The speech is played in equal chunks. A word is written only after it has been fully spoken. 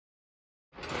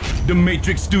The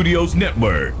Matrix Studios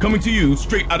Network, coming to you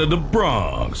straight out of the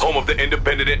Bronx, home of the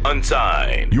independent and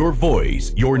unsigned. Your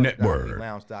voice, your network.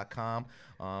 Lounge.com.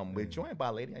 We're joined by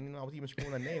a lady. I didn't know I was even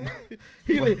scrolling her name.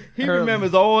 he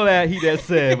remembers all that he just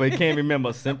said, but he can't remember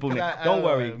a simple name. Don't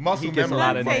worry. Muscle He gets a memory.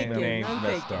 lot of Take names it.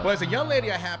 messed up. Well, it's a young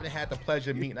lady I happen to have the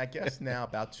pleasure of meeting, I guess now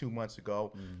about 2 months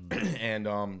ago. And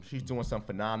she's doing some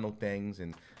phenomenal things.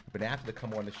 And I've been asked her to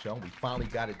come on the show. We finally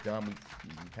got it done. We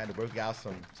had to work out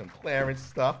some clearance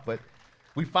stuff, but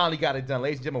we finally got it done.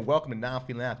 Ladies and gentlemen, welcome to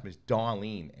Non-Feeling Lounge, Miss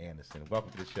Darlene Anderson.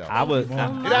 Welcome to the show.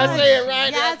 Did I say it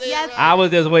right? Yes. I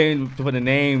was just waiting for the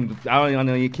name. I don't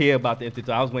even care about the institute.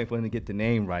 I was waiting for him to get the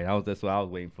name right. That's what I was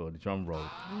waiting for, the drum roll.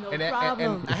 No And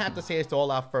problem. I have to say this to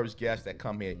all our first guests that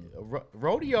come here.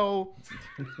 Rodeo,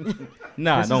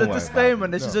 Nah, This don't is a worry. disclaimer.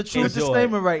 This is a true Enjoy.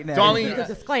 disclaimer right now. Darlene, The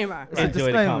disclaimer. Enjoy the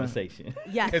Disclaimer. conversation.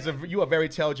 Yes. you're a very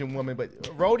intelligent woman, but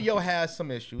Rodeo has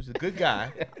some issues. A good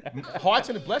guy. Heart's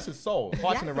in the bless his soul.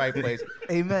 Heart's in the right place.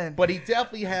 Amen. But he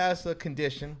definitely has a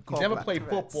condition. He's Called never black played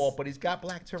Tourette's. football, but he's got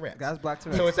black Tourette's. Guys, black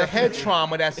Tourette's. So it's a head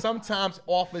trauma that sometimes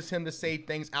offers him to say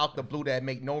things out the blue that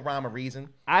make no rhyme or reason.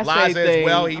 I Liza say as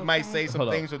well. things- He might say some Hold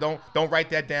on. things, so don't write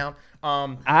that down.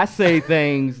 I say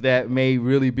things that may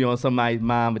really be on somebody's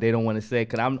mind, but they don't want to say,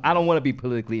 because I don't want to be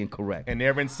politically incorrect. And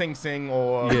they're in Sing Sing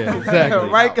or Yeah, exactly.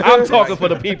 Right. I'm talking for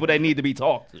the people that need to be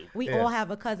talked to. We all have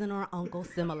a cousin or uncle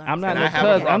similar. I'm not And no I have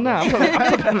a cousin. I'm not.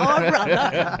 Or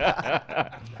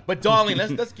brother. But Darlene,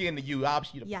 let's get into you.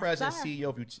 Obviously, you're the Yes, president, sir. CEO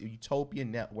of Utopia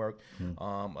Network,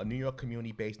 a New York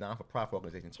community-based non-for-profit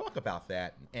organization. Talk about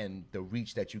that and the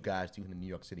reach that you guys do in the New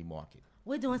York City market.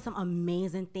 We're doing some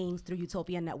amazing things through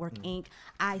Utopia Network, Inc.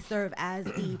 I serve as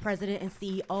the president and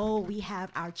CEO. We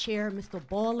have our chair, Mr.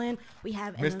 Ballin. We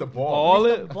have Mr. Ball.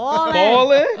 Ballin'? Ballin.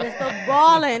 Ballin'? Mr.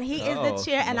 Ballin. He is Oh, the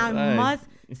chair, and I nice. must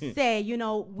say,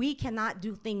 we cannot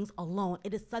do things alone.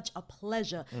 It is such a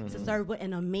pleasure to serve with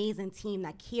an amazing team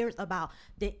that cares about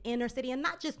the inner city and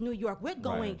not just New York. We're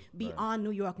going beyond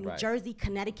New York, New Right. Jersey,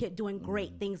 Connecticut, doing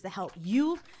great things to help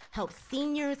youth, help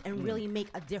seniors, and really make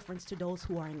a difference to those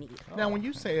who are in need. Now, when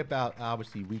you say about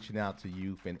obviously reaching out to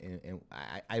youth, and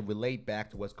I relate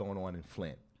back to what's going on in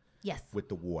Flint Yes. with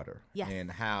the water, Yes. and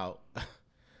how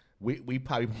we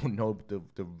probably won't know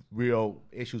the real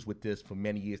issues with this for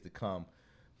many years to come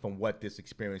from what this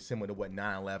experience, similar to what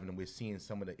 9/11, and we're seeing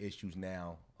some of the issues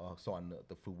now, starting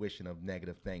the fruition of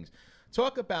negative things.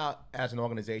 Talk about, as an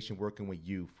organization working with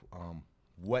youth,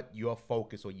 what your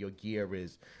focus or your gear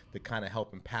is to kind of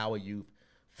help empower youth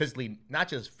physically, not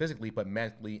just physically, but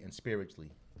mentally and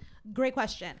spiritually. Great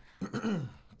question.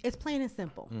 It's plain and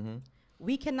simple.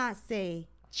 We cannot say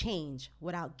change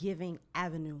without giving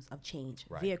avenues of change,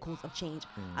 vehicles of change.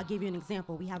 I'll give you an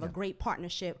example. We have a great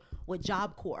partnership with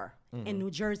Job Corps in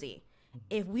New Jersey.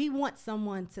 If we want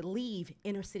someone to leave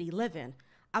inner city living,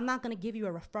 I'm not going to give you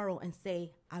a referral and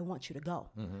say, I want you to go.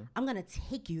 I'm going to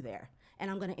take you there. And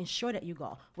I'm going to ensure that you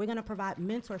go. We're going to provide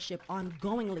mentorship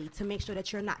ongoingly to make sure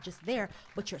that you're not just there,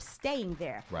 but you're staying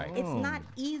there. Right. It's not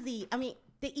easy. I mean,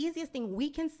 the easiest thing we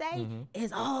can say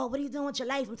is, oh, what are you doing with your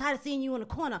life? I'm tired of seeing you in the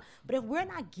corner. But if we're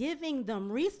not giving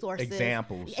them resources,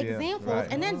 Examples, yeah, right.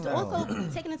 and then also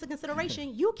taking into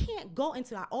consideration, you can't go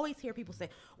into, I always hear people say,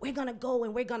 we're going to go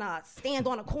and we're going to stand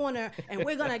on a corner and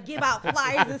we're going to give out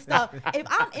flyers and stuff. If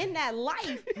I'm in that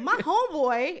life, my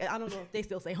homeboy, I don't know if they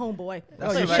still say homeboy.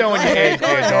 Oh, you're showing your age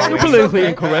there, You're Darlene. politically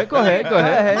incorrect. Go ahead.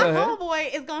 My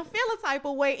homeboy is gonna feel a type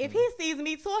of way if he sees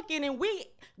me talking and we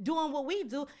doing what we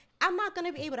do. I'm not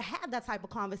gonna be able to have that type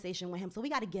of conversation with him. So we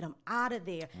got to get him out of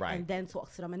there and then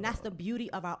talk to them. And that's the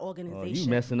beauty of our Oh, organization. you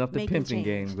messing up the making pimping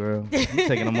change. game, girl. You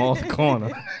taking them off the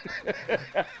corner.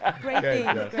 Great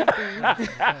things. Great things.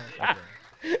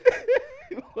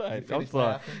 What? I'm finished sorry.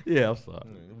 laughing? Yeah, I'm sorry.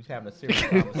 We're having a serious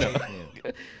conversation.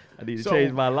 I need to So-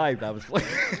 change my life. I was like,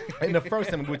 And the first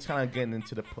time we're kind of getting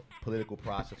into the political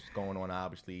process going on,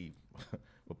 obviously,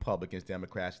 Republicans,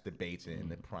 Democrats, debates, and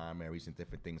the primaries and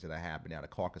different things that are happening out of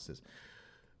caucuses.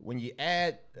 When you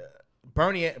add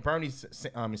Bernie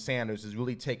Sanders is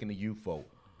really taking the youth vote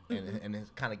and has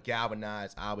kind of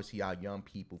galvanized, obviously, our young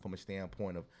people from a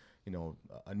standpoint of,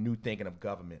 a new thinking of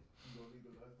government.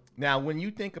 Now, when you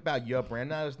think about your brand,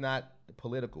 now it's not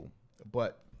political,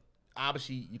 but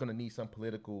obviously you're going to need some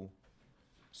political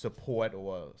support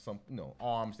or some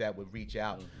arms that would reach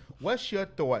out. What's your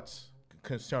thoughts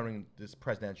concerning this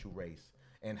presidential race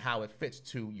and how it fits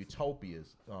to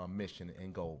Utopia's mission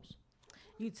and goals?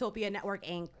 Utopia Network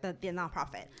Inc., the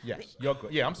nonprofit. Yes, you're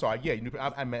good. Yeah, I'm sorry. Yeah, I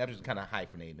was just kind of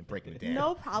hyphenating and breaking it down.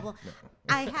 No problem.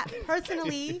 I have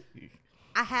personally,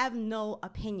 I have no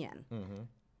opinion.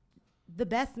 The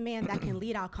best man that can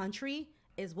lead our country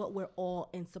is what we're all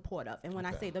in support of. And when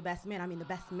I say the best man, I mean the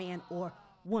best man or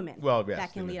woman Well, yes,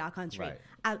 that can lead our country.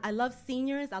 right. I love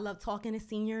seniors. I love talking to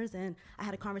seniors. And I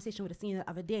had a conversation with a senior the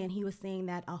other day, and he was saying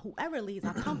that whoever leads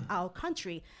our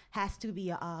country has to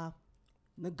be a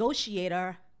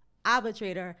negotiator,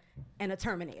 arbitrator, and a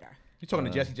terminator. You talking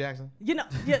to Jesse Jackson? You know,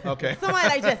 Okay. Somebody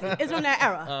like Jesse. It's from that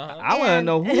era. I want to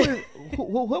know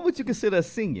what would you consider a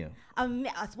senior?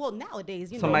 Well,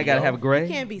 nowadays, Somebody got to have a grade.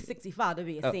 You can't be 65 to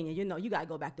be a senior. You know, you got to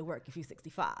go back to work if you're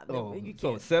 65. Oh, You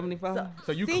so can't. 75?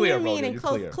 So you senior clear, meaning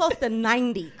Rhoda, close to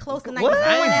 90. Close to 90. What?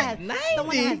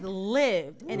 Someone that has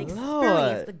lived and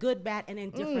experienced the good, bad, and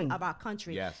indifferent of our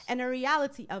country. Yes. And the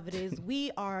reality of it is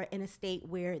we are in a state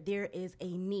where there is a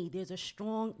need. There's a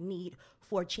strong need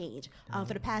for change.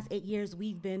 For the past 8 years,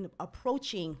 we've been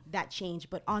approaching that change,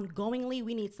 but ongoingly,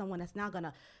 we need someone that's now going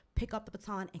to pick up the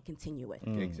baton and continue it.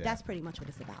 Exactly. That's pretty much what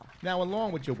it's about. Now,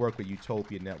 along with your work with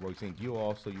Utopia Networks, Inc., you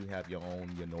have your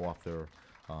own author,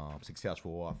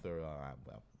 successful author. I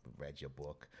read your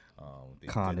book.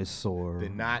 Connoisseur. The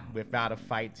Not Without a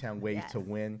Fight, 10 Ways Yes. to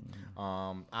Win.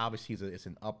 Obviously, it's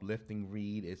an uplifting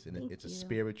read. It's a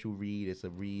spiritual read. It's a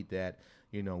read that,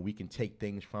 we can take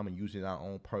things from and use it in our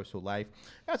own personal life.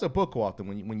 As a book author,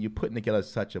 when you're putting together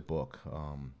such a book,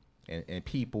 and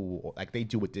people, like they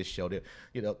do with this show,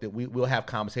 we'll have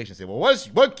conversations, say, well,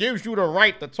 what gives you the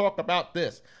right to talk about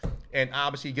this? And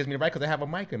obviously it gives me the right because I have a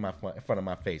mic in front of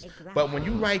my face. Exactly. But when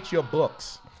you write your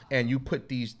books and you put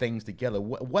these things together,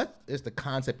 what is the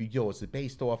concept you use? Is it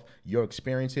based off your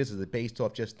experiences? Is it based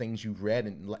off just things you've read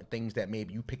and things that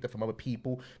maybe you picked up from other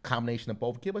people? Combination of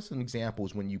both. Give us some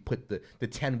examples when you put the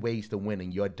 10 ways to win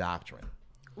in your doctrine.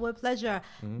 With pleasure.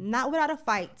 Not Without a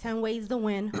Fight, 10 Ways to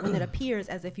Win, when it appears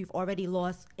as if you've already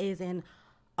lost, is an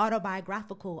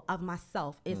autobiographical of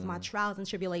myself. It's my trials and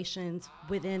tribulations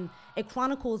within, it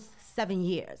chronicles 7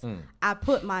 years. I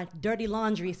put my dirty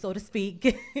laundry, so to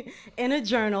speak, in a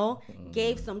journal,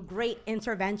 gave some great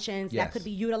interventions that could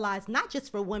be utilized, not just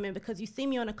for women, because you see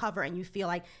me on the cover and you feel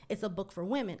like it's a book for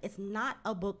women. It's not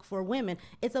a book for women.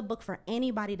 It's a book for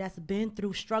anybody that's been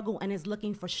through struggle and is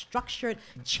looking for structured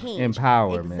change.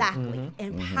 Empowerment. Exactly.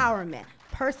 Empowerment,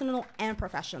 personal and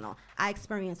professional. I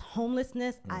experienced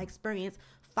homelessness. I experienced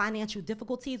financial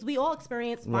difficulties. We all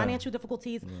experience financial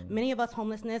difficulties. Many of us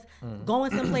homelessness,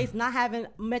 going someplace, not having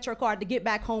Metro card to get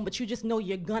back home, but you just know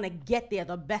you're gonna get there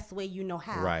the best way you know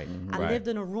how. Right. I lived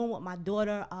in a room with my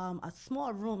daughter, a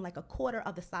small room, like a quarter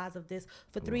of the size of this,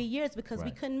 for 3 years because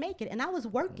we couldn't make it. And I was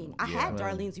working. I had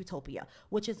Darlene's Utopia,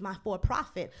 which is my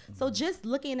for-profit. So just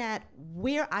looking at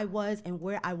where I was and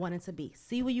where I wanted to be.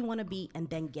 See where you want to be and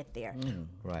then get there.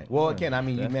 Right. Well, again, I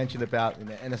mean, you mentioned about,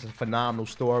 and it's a phenomenal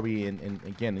story, and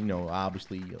again,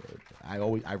 obviously,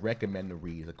 I recommend the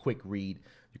read. It's a quick read.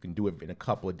 You can do it in a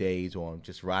couple of days, or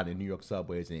just riding the New York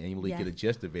subways, and you really get a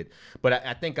gist of it. But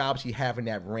I think obviously having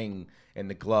that ring and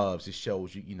the gloves, it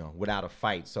shows you, without a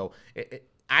fight. So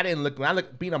I didn't look, when I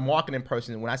look, being a marketing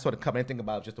person, when I saw the cover, I didn't think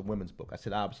about just a women's book. I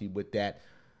said, obviously, with that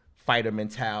fighter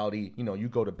mentality, you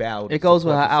go to battle. It goes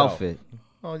with her outfit.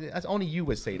 Oh, that's only you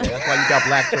would say that. That's why you got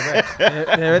black Tourette's.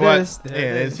 There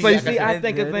it is. But you see, I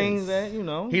think of things that, he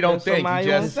don't think. Somebody He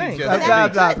just don't think.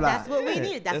 speaks. That's what we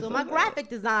need. That's what my graphic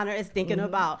designer is thinking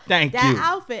about. Thank that you.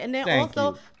 outfit. And then Thank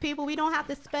also, you. people, we don't have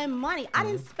to spend money. I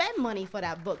didn't spend money for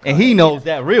that book. And he knows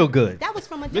that real good. That was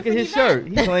from a Look different at his event. shirt.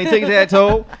 He's only taking that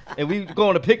toe, and we go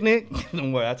on a picnic.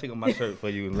 Don't worry, I'll take off my shirt for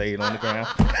you and lay it on the ground.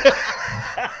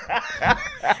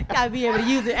 Gotta be able to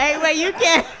use it any way you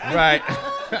can. Right.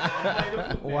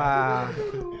 Wow.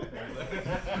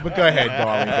 But go ahead,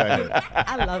 Darlene. Go ahead.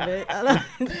 I love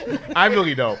it. I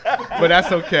really don't, but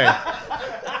that's okay.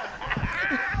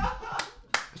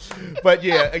 But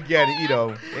yeah, again,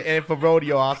 and for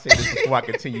rodeo, I'll say this before I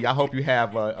continue. I hope you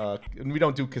have we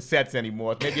don't do cassettes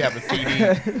anymore. Maybe you have a CD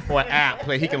or an app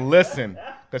play. He can listen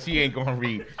because he ain't gonna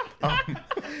read.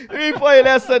 Let me play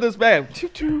that sentence back.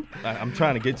 I'm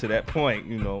trying to get to that point,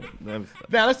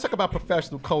 Now let's talk about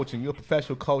professional coaching. You're a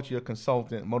professional coach. You're a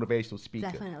consultant, motivational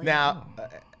speaker. Definitely. Now,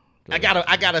 I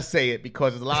gotta say it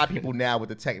because there's a lot of people now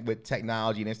with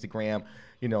technology and Instagram.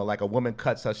 Like a woman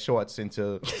cuts her shorts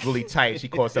into really tight. She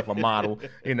calls herself a model.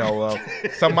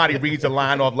 Somebody reads a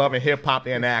line off Love and Hip Hop,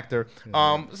 they're an actor.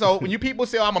 So when you people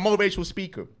say, I'm a motivational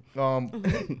speaker,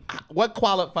 what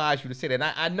qualifies you to say that? And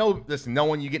I know, listen,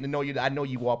 knowing you, getting to know you, I know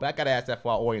you are, but I got to ask that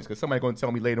for our audience because somebody's going to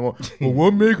tell me later on, well,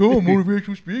 what make her a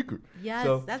motivational speaker? Yes,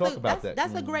 so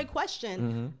that's a great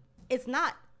question. It's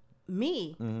not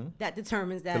me that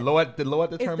determines that. The Lord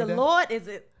determines it's the that? Lord, is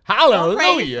it?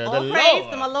 Hallelujah. All praise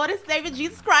to my Lord and Savior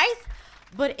Jesus Christ.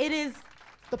 But it is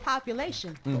the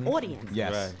population, the audience.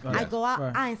 Yes. I go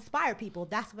out, I inspire people.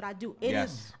 That's what I do. It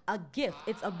is a gift.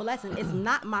 It's a blessing. It's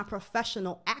not my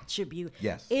professional attribute.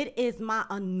 Yes. It is my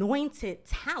anointed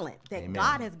talent that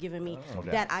God has given me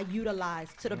that I utilize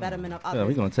to the betterment of others. Yeah,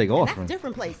 we're going to take off. That's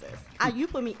different places. You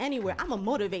put me anywhere, I'm going to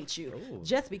motivate you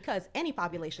just because any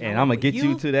population. And I'm going to get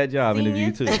you to that job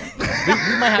interview, too. we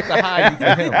might have to hire you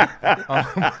for him.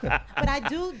 But I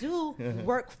do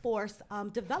workforce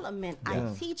development.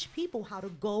 I teach people how to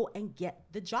go and get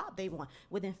the job they want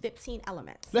within 15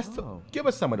 elements. Give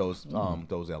us some of those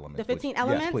elements. The 15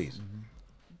 elements? Yes, please.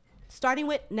 Starting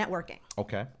with networking.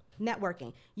 Okay.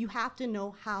 Networking. You have to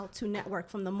know how to network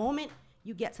from the moment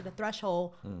you get to the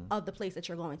threshold of the place that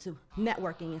you're going to.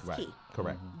 Networking is key.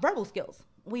 Correct. Verbal skills.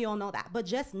 We all know that, but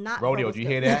just not Rodeo, verbal do you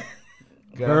skills. hear that?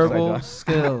 Verbal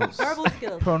skills. Verbal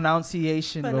skills.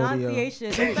 Pronunciation. Pronunciation,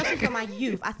 especially for my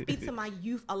youth. I speak to my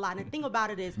youth a lot. And the thing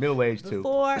about it is, Middle age too.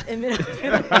 Before and middle.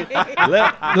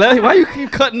 Why you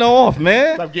keep cutting her off,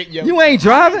 man? I'm getting You ain't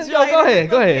driving? Yo, go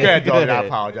ahead. Yeah, dog, I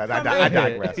apologize. I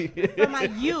digress. For my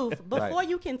youth, before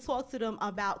you can talk to them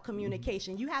about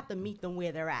communication, you have to meet them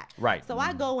where they're at. Right. So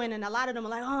I go in and a lot of them are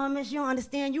like, "Oh, miss, you don't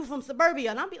understand. You from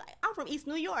suburbia." And I'll be like, "I'm from East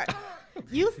New York."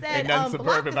 You said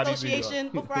block association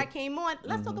before I came on.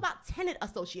 Let's talk about tenant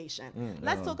association.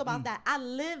 Let's talk about that. I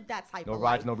live that type of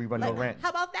life. No rerun, no rent.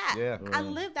 How about that? Yeah. I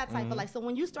live that type of life. So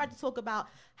when you start to talk about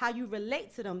how you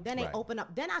relate to them, then they open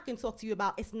up. Then I can talk to you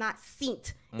about it's not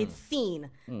synced, it's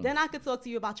seen. Then I could talk to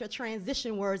you about your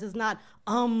transition words. It's not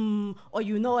or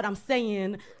you know what I'm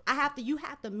saying. You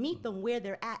have to meet them where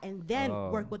they're at and then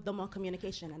work with them on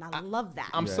communication. And I love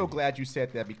that. I'm so glad you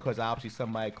said that because obviously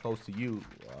somebody close to you,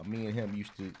 me and him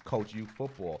used to coach youth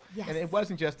football. Yes. And it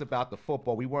wasn't just about the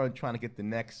football. We weren't trying to get the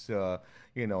next,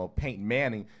 Peyton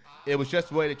Manning. It was just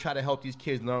a way to try to help these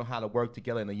kids learn how to work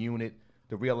together in a unit,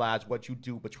 to realize what you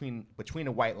do between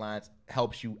the white lines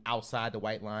helps you outside the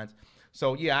white lines.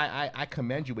 So, yeah, I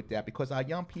commend you with that because our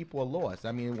young people are lost.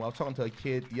 I mean, when I was talking to a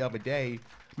kid the other day,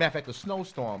 matter of fact, a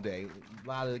snowstorm day, a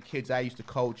lot of the kids I used to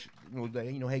coach,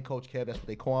 hey, Coach Kev, that's what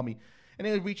they call me. And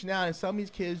they were reaching out, and some of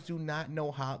these kids do not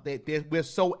know how. We're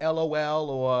so LOL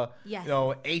or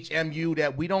HMU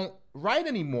that we don't write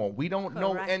anymore. We don't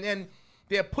know. And then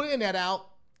they're putting that out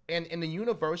in the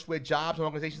universe where jobs and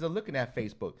organizations are looking at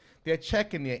Facebook. They're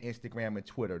checking their Instagram and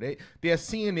Twitter. They're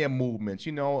seeing their movements.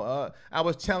 I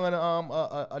was telling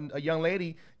a young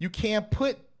lady, you can't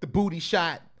put the booty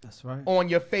shot on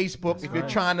your Facebook if you're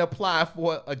trying to apply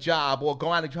for a job or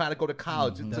go out and try to go to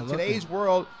college. In today's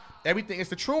world, everything is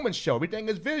the Truman Show. Everything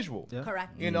is visual. Yeah.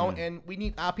 Correct. And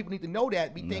our people need to know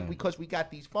that. We think because we got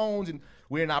these phones and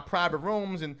we're in our private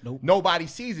rooms and nobody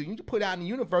sees it. You can put it out in the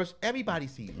universe, everybody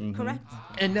sees it. Correct.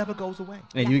 And it never goes away.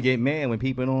 And you get mad when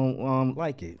people don't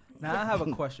like it. Now I have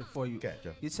a question for you. Okay,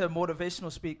 Joe. You said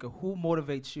motivational speaker. Who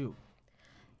motivates you?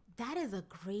 That is a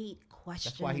great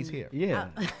question. That's why he's here. Yeah.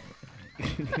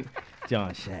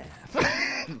 John Shaft.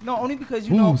 No, only because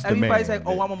Who's the everybody's man,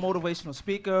 like, I'm a motivational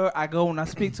speaker. I go and I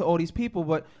speak to all these people,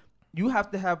 but you have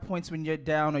to have points when you're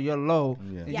down or you're low,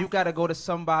 and you got to go to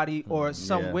somebody or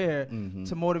somewhere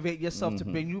to motivate yourself to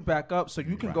bring you back up, so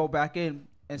you can go back in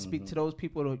and speak to those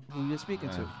people who you're speaking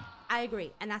to. I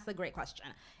agree, and that's a great question.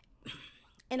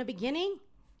 In the beginning,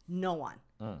 no one.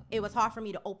 It was hard for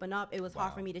me to open up. It was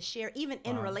hard for me to share, even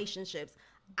in relationships.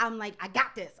 I'm like, I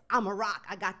got this. I'm a rock.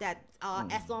 I got that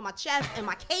S on my chest and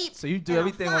my cape. So you do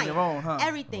everything on your own, huh?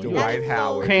 Everything. Dwight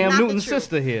Howard. Cam Newton's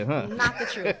sister here, huh? Not the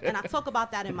truth. And I talk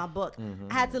about that in my book.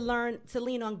 I had to learn to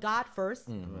lean on God first.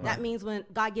 That means when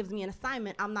God gives me an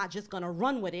assignment, I'm not just going to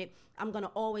run with it. I'm going to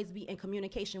always be in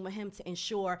communication with him to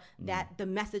ensure that the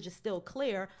message is still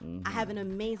clear. I have an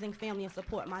amazing family and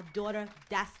support. My daughter,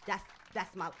 that's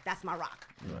my rock.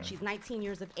 She's 19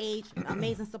 years of age,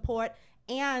 amazing support.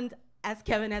 And as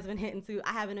Kevin has been hitting to,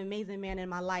 I have an amazing man in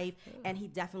my life, and he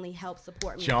definitely helps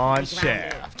support me. John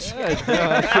Shaft.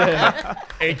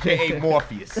 A.K.A.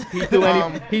 Morpheus. He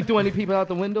threw any people out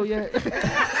the window yet?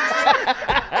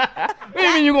 What do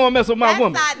you mean you gonna mess with my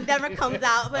woman? That side never comes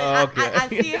out, but I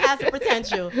see it has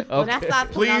potential. When that side's coming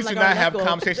out, Please I'm do like, not have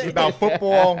conversations about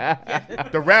football,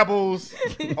 the Rebels,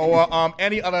 or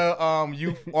any other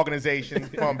youth organization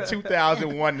from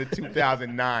 2001 to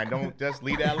 2009. Don't just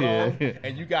leave that alone,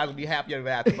 and you guys will be happy ever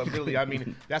after. But really, I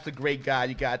mean, that's a great guy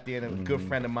you got there, and a good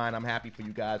friend of mine. I'm happy for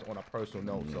you guys on a personal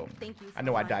note. So thank you so I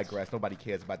know I much. digress. Nobody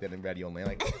cares about that in radio land.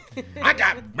 Like, I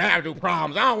got marital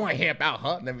problems. I don't want to hear about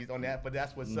hunting and everything on that, but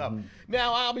that's what's up.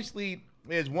 Now, obviously,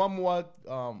 there's one more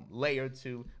layer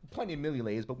to plenty of million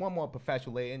layers, but one more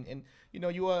professional layer. And you know,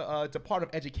 you are a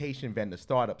Department of Education vendor,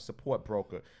 startup, support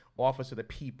broker, Office of the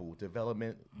People,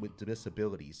 development with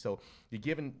disabilities. So you're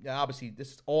given, obviously,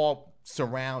 this all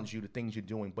surrounds you, the things you're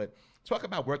doing. But talk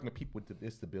about working with people with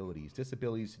disabilities.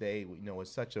 Disabilities today, you know, is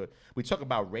such a, we talk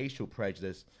about racial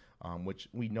prejudice, which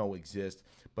we know exists,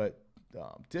 but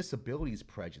disabilities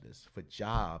prejudice for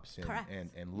jobs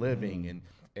and living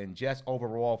and just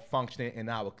overall functioning in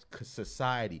our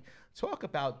society. Talk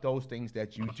about those things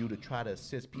that you do to try to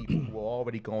assist people who are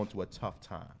already going through a tough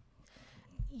time.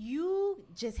 You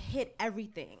just hit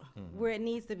everything where it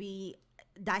needs to be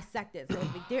dissected. So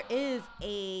there is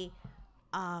a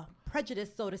prejudice,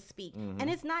 so to speak, and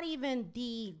it's not even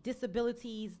the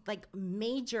disabilities like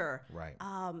major. Right.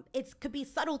 It could be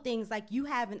subtle things like you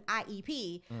have an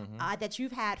IEP that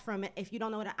you've had from it. If you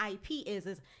don't know what an IEP is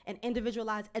an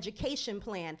individualized education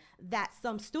plan that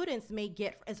some students may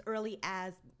get as early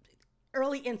as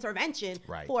early intervention,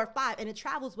 4 or 5, and it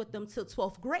travels with them till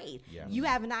 12th grade. Yes. You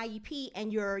have an IEP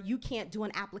and you can't do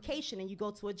an application and you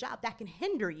go to a job that can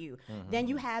hinder you. Then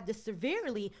you have the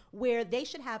severely where they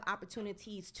should have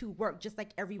opportunities to work just like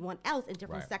everyone else in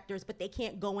different sectors, but they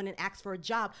can't go in and ask for a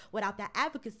job without that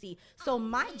advocacy. So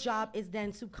my job is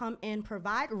then to come in,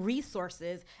 provide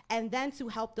resources, and then to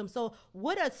help them. So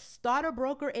what a starter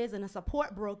broker is and a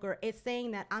support broker is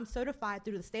saying that I'm certified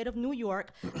through the state of New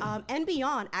York and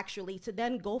beyond, actually, to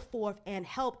then go forth and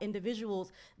help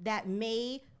individuals that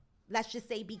may, let's just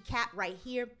say, be capped right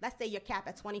here. Let's say you're capped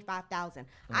at 25,000.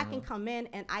 I can come in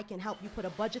and I can help you put a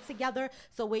budget together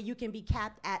so where you can be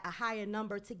capped at a higher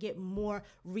number to get more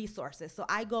resources. So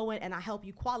I go in and I help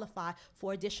you qualify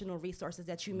for additional resources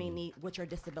that you may need with your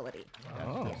disability.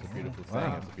 That's a beautiful thing.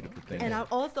 That's a beautiful thing. And I'm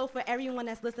also, for everyone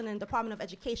that's listening in the Department of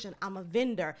Education, I'm a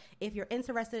vendor. If you're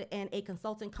interested in a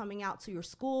consultant coming out to your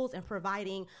schools and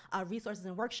providing resources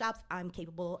and workshops, I'm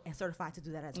capable and certified to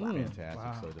do that as well. Fantastic.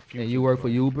 Wow. So the future. And you work for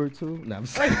Uber too? No, I'm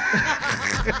saying.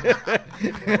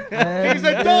 He's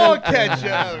a dog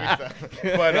catcher.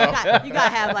 But you gotta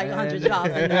have like 100 jobs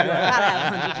in New York. Gotta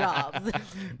have 100 jobs.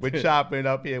 we're chopping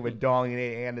up here with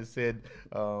Darlene Anderson,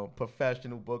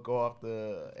 professional book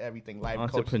author, everything, life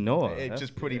Entrepreneur. coach. It's That's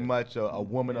just pretty much a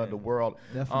woman of the world.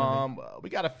 Definitely. We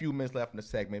got a few minutes left in the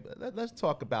segment, but let's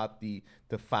talk about the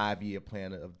 5-year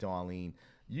plan of Darlene.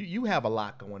 You have a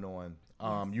lot going on.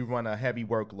 You run a heavy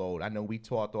workload. I know we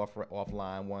talked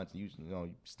offline once. You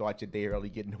start your day early,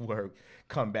 getting to work,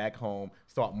 come back home,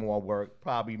 start more work,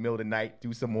 probably middle of the night,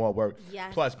 do some more work.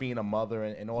 Yes. Plus being a mother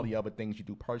and all the other things you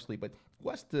do personally. But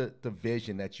what's the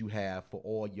vision that you have for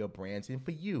all your brands and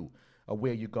for you,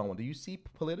 where you're going? Do you see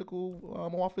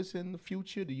political office in the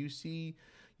future? Do you see,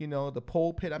 the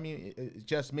pulpit? I mean,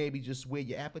 just maybe just where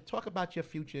you're at. But talk about your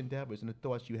future endeavors and the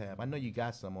thoughts you have. I know you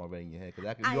got some already in your head.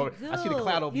 I see the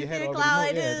cloud over your head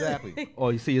already. Yeah, exactly.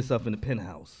 Or you see yourself in the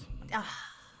penthouse.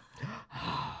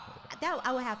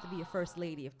 I would have to be a first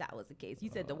lady if that was the case. You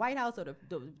said the White House or the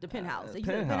penthouse? So you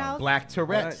said the Penthouse. penthouse? Black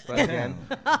Tourette's. Right. Again.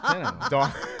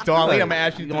 Darlene, I'm going to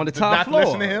ask you You're on the to top not floor.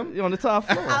 listen to him. You're on the top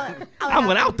floor. I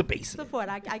went out the basement. Support.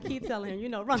 I keep telling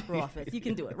him, run for office. You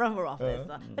can do it. Run for office.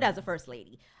 But as a first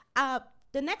lady.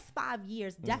 The next 5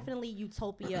 years, definitely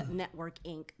Utopia Network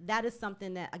Inc. That is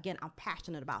something that, again, I'm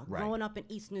passionate about. Right. Growing up in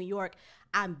East New York,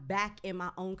 I'm back in my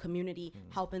own community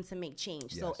helping to make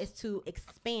change. So it's to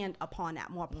expand upon that.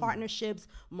 More partnerships,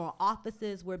 more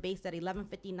offices. We're based at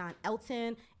 1159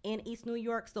 Elton in East New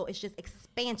York. So it's just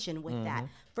expansion with that.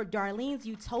 For Darlene's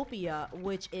Utopia,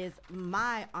 which is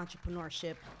my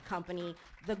entrepreneurship company,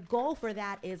 the goal for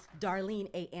that is Darlene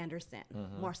A. Anderson.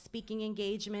 More speaking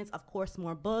engagements, of course,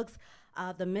 more books.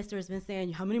 The mister has been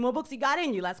saying, how many more books you got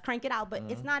in you? Let's crank it out. But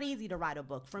it's not easy to write a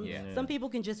book. Some people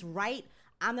can just write.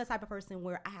 I'm the type of person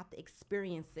where I have to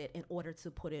experience it in order to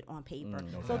put it on paper.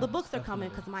 So the books are coming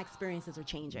because my experiences are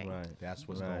changing. Right. That's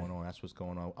what's going on. That's what's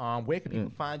going on. Where can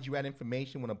people find you at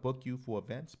information when I book you for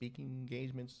events, speaking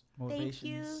engagements? Thank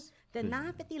you. The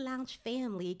 950 Lounge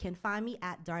family can find me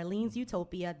at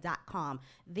darlenesutopia.com.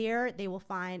 There they will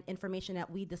find information that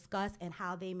we discuss and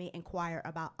how they may inquire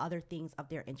about other things of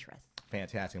their interest.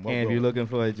 Fantastic. And if you're looking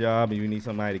for a job and you need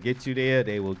somebody to get you there,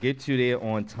 they will get you there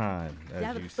on time.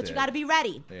 But you got to be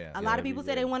ready. Yeah. A lot of people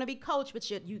say they want to be coached,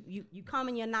 but you come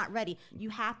and you're not ready. You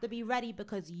have to be ready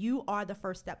because you are the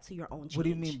first step to your own change. What do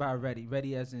you mean by ready?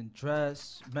 Ready as in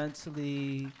dress,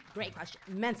 mentally? Great question.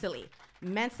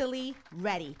 Mentally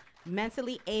ready.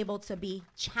 Mentally able to be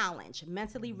challenged,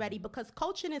 mentally ready, because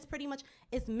coaching is pretty much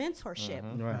it's mentorship.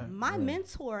 My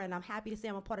mentor, and I'm happy to say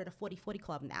I'm a part of the 40/40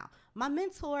 Club now. My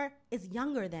mentor is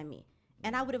younger than me.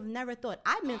 And I would have never thought.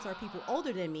 I mentor people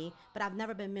older than me, but I've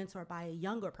never been mentored by a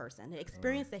younger person. The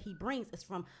experience that he brings is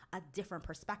from a different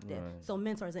perspective. So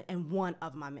mentors, and one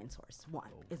of my mentors,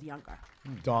 is younger.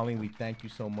 Darlene, we thank you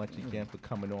so much again for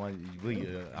coming on. You really,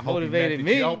 I Motivated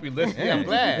me. I hope you listened. I'm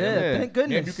glad. Yeah, thank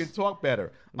goodness. Maybe you can talk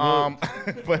better.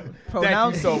 But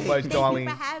thank you so much, Darlene. Thank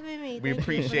you for having me. We Thank you.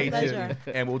 appreciate It's a you, pleasure.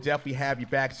 and we'll definitely have you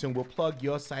back soon. We'll plug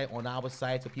your site on our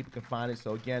site so people can find it.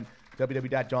 So again,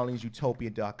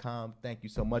 www.darlenesutopia.com. Thank you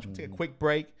so much. We'll take a quick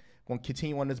break. We're going to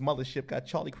continue on this mothership. Got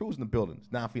Charlie Cruz in the building.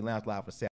 It's 9 Feet Lounge live for Saturday.